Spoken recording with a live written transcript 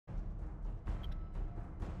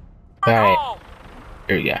Alright,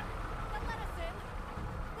 here we go.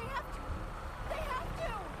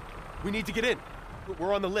 We need to get in.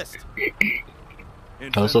 We're on the list.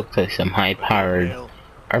 Those look like some high-powered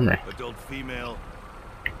armor. Adult female.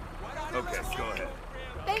 Okay, go ahead.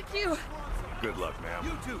 Thank you. Good luck, ma'am.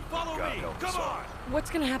 You two, follow God me. help us Come all. on. What's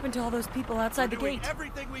gonna happen to all those people outside the We're doing gate?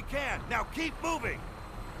 everything we can. Now keep moving.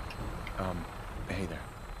 Hey there.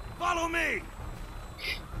 Follow me.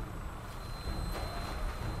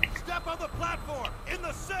 Step on the platform in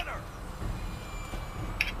the center.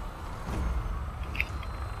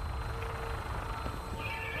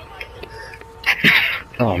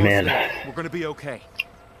 Oh man. We're gonna be okay.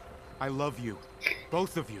 I love you.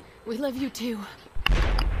 Both of you. We love you too. Oh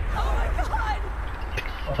my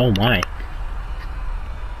god! Oh my.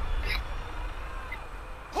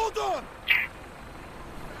 Hold on.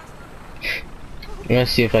 I'm gonna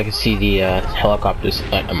see if I can see the helicopters.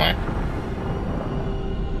 Am I?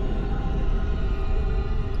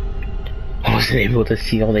 I wasn't able to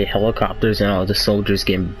see all the helicopters and all the soldiers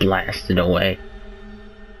getting blasted away.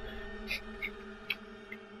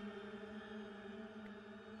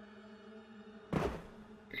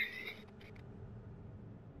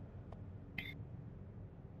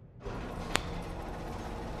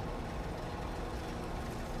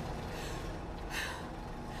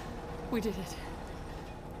 We did it.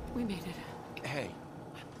 We made it. Hey,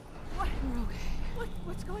 What? We're okay.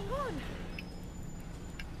 What's going on?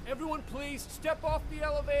 Everyone please step off the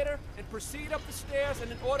elevator and proceed up the stairs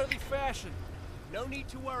in an orderly fashion. no need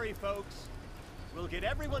to worry, folks. We'll get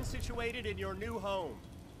everyone situated in your new home.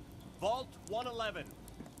 Vault 111.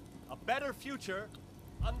 A better future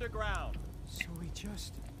underground. So we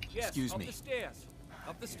just... Yes, Excuse up me. the stairs.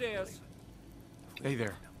 Up the stairs. Hey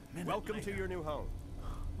there. Welcome to your new home.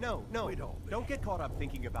 No, don't get caught up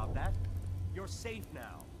thinking about that. You're safe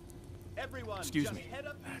now. Everyone, Excuse just me. head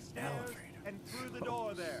up these stairs elevator. and through the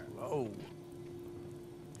door there. Oh.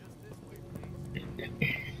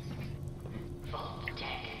 Vault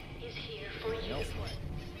Tech is here for you.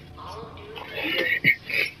 All new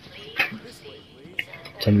please proceed.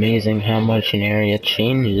 It's amazing how much an area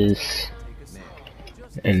changes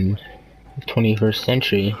in the 21st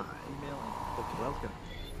century. Welcome.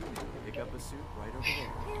 Pick up a suit right over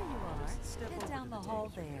there. Here you are. Head down the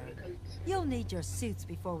hall there. You'll need your suits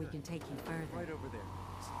before we can take you further. Right over there.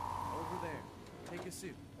 Over there. Take a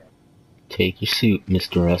suit. Take your suit,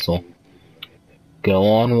 Mr. Russell. Go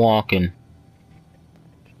on walking.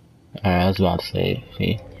 Alright, I was about to say,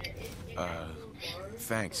 see.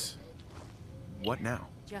 Thanks. What now?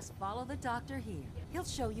 Just follow the doctor here. He'll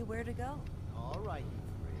show you where to go. All right,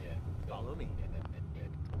 you three. Follow me.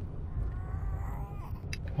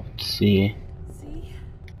 Let's see. See?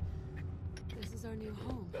 This is our new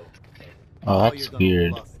home. Oh, that's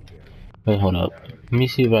weird. Wait, hold up. Let me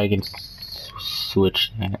see if I can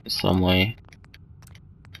switch that some way.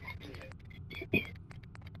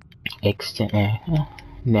 Extend.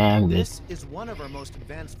 Nah, I'm good. This is one of our most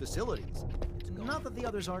advanced facilities. Not that the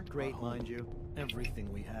others aren't great, mind you.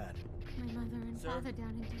 Everything we had. My mother and father down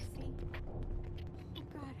in D.C. Oh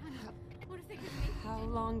God, honey, what if they could make How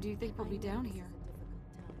long do you think we'll be down here?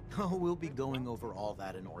 Oh, we'll be going over all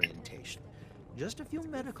that in orientation. Just a few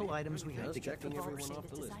medical items we had to get through first.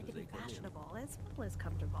 it's designed to be fashionable as well as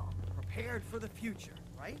comfortable? Prepared for the future,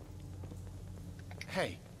 right?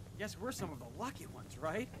 Hey. Guess we're some of the lucky ones,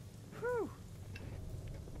 right? Whew.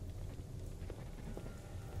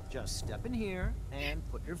 Just step in here and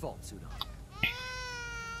put your vault suit on.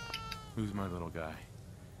 Who's my little guy?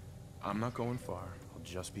 I'm not going far. I'll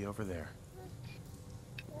just be over there.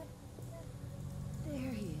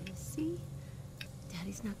 There he is. See?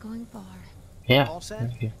 Daddy's not going far. Yeah. All set?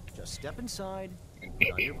 Okay. Just step inside and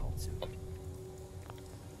put on your vault suit.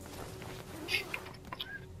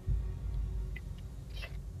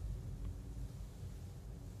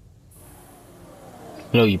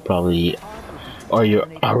 I know you probably, or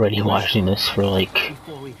you're already watching this for like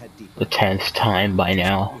Before we head deeper. the 10th time by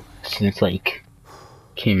now, since like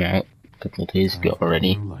came out a couple days ago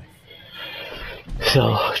already.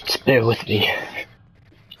 So just bear with me.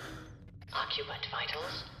 Occupant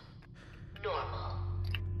vitals normal.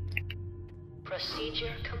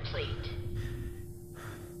 Procedure complete.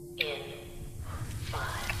 In 5,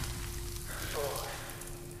 4,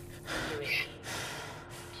 3, 2,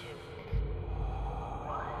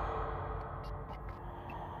 1.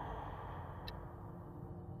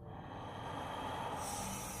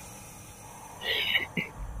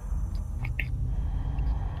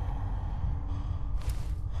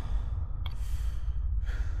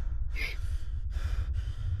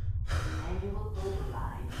 Manual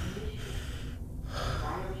override condition.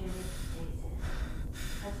 Cryogenic stasis.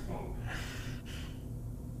 Suspended.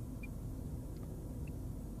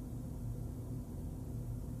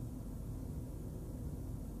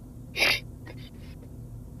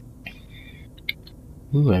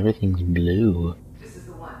 Ooh, everything's blue. This is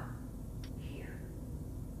the one. Here.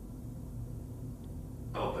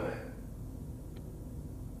 Open it.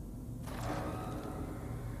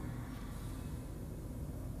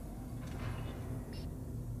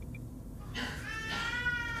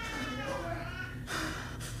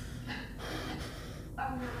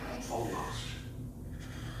 Almost.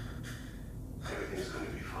 Everything's going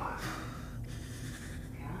to be fine.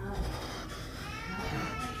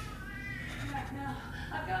 No,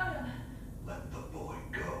 I got him. Let the boy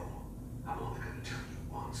go. I'm only going to tell you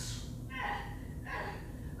once.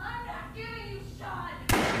 I'm not giving you Sean.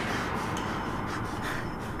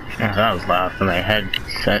 Yeah, that was loud for my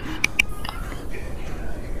headset.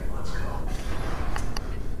 Let's go.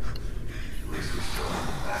 At least we still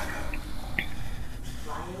have the backup.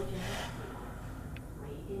 Cryogenetic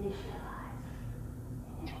reinitialize.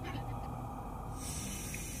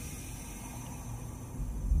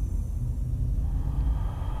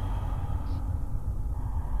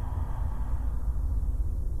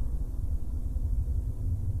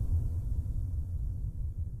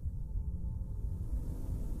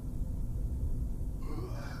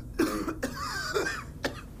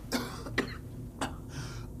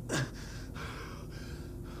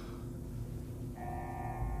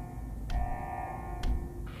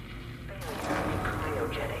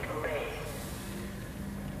 Cryogenic array.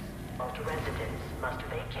 All residents must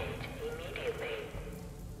vacate immediately.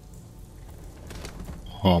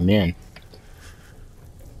 Oh man.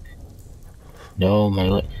 No, my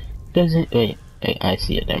leg doesn't. Wait, I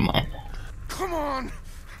see it. Never mind. Come on!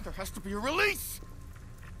 There has to be a release!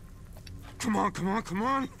 Come on, come on, come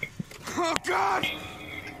on! Oh, God!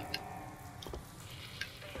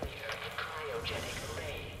 Cryogenic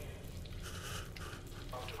array.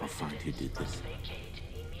 I'll find who did this, Vacate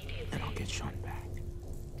immediately. and I'll get Sean back.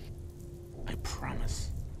 I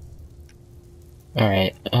promise.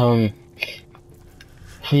 Alright, if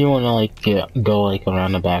you wanna like go like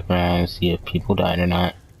around the background and see if people died or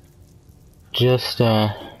not, just go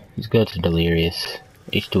to Delirious.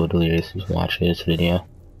 H2O Delirious is watching this video.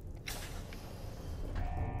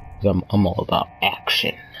 I'm all about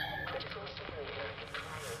action.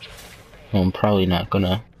 I'm probably not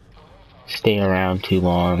gonna stay around too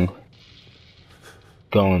long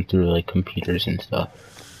going through like computers and stuff.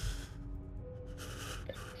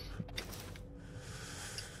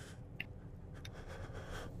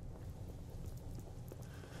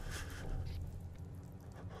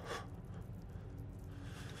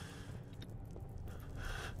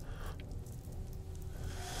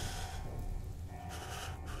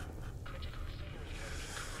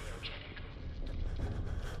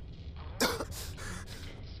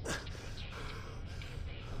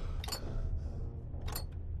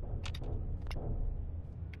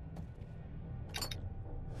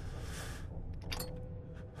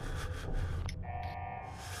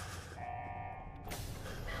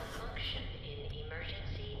 Malfunction in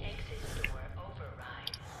emergency exit door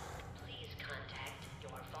override. Please contact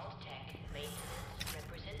your Vault-Tec maintenance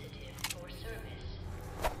representative for service.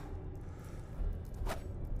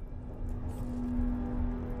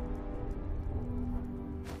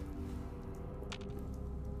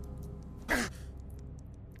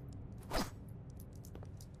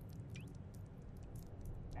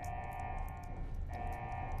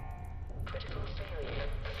 Critical failure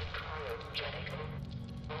of cryogenic.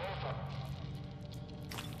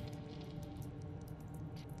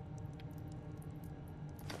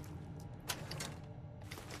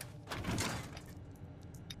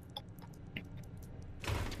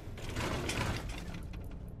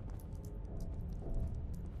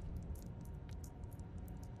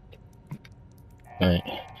 Alright.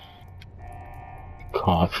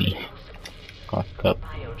 Coffee. Coffee cup.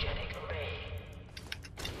 Biogenic array.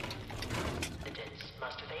 Residents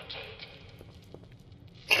must vacate.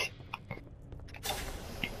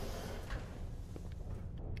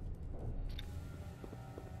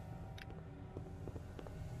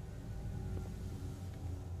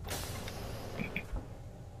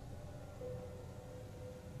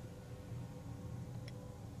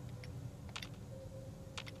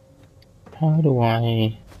 How do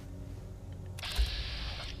I...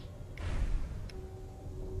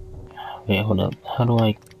 Wait, hold up. How do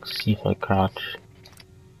I see if I crouch?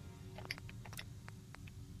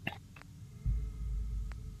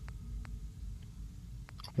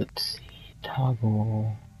 Let's see.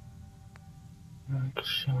 Toggle.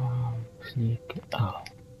 Workshop. Sneak. Oh.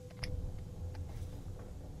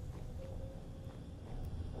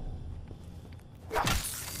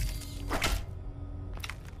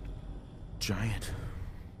 Giant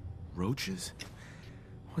roaches?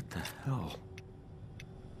 What the hell?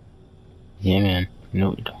 Yeah, man. You know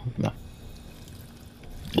what you're talking about.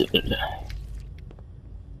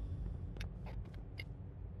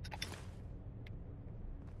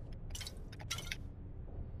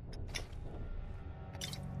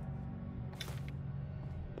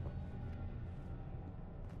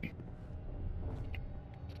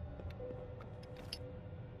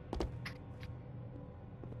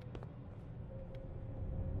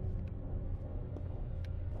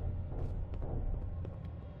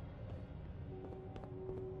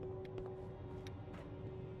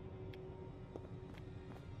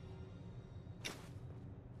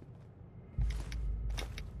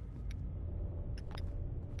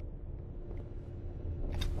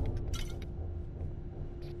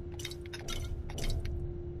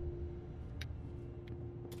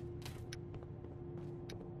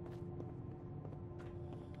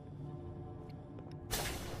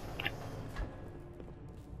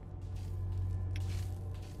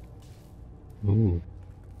 Ooh.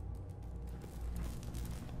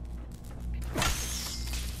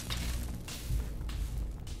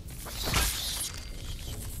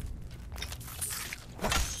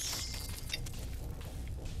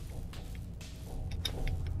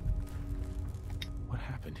 What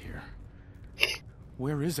happened here?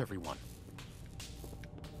 Where is everyone?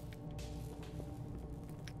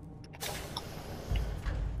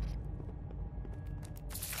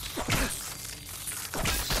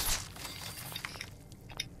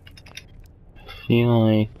 I feel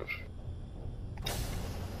like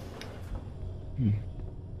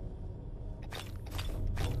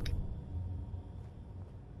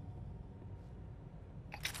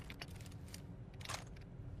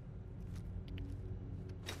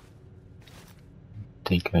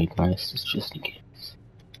take eyeglasses just in case.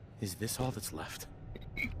 Is this all that's left?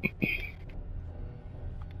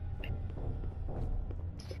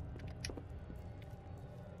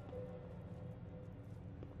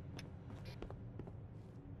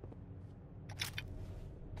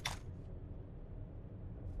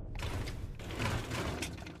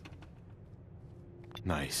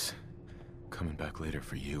 Nice. Coming back later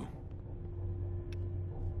for you.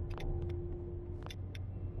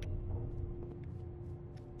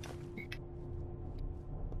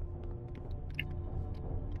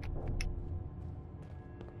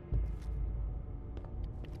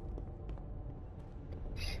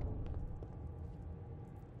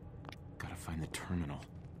 Gotta find the terminal.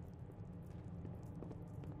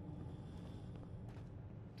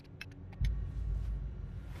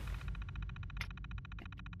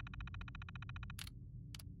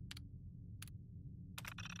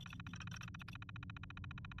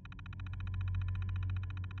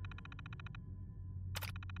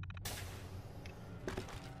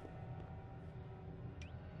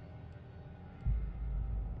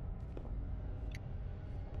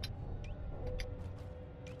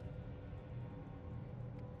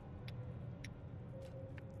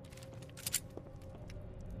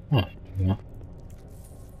 Oh, yeah.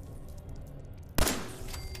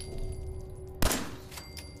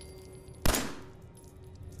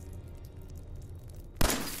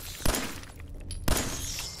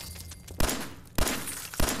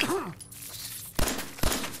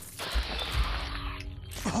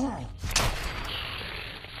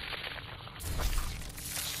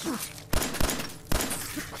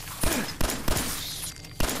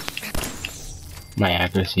 My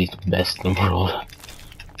accuracy is the best in the world.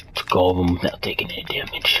 Took all of them without taking any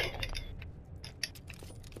damage.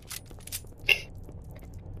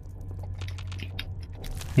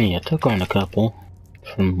 Yeah, I took on a couple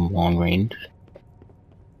from long range.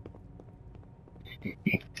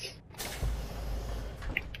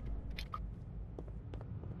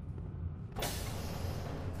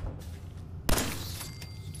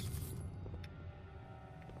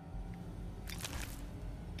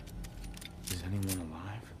 Is anyone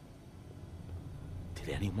alive? Did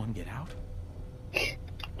anyone get out?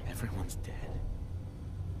 Everyone's dead.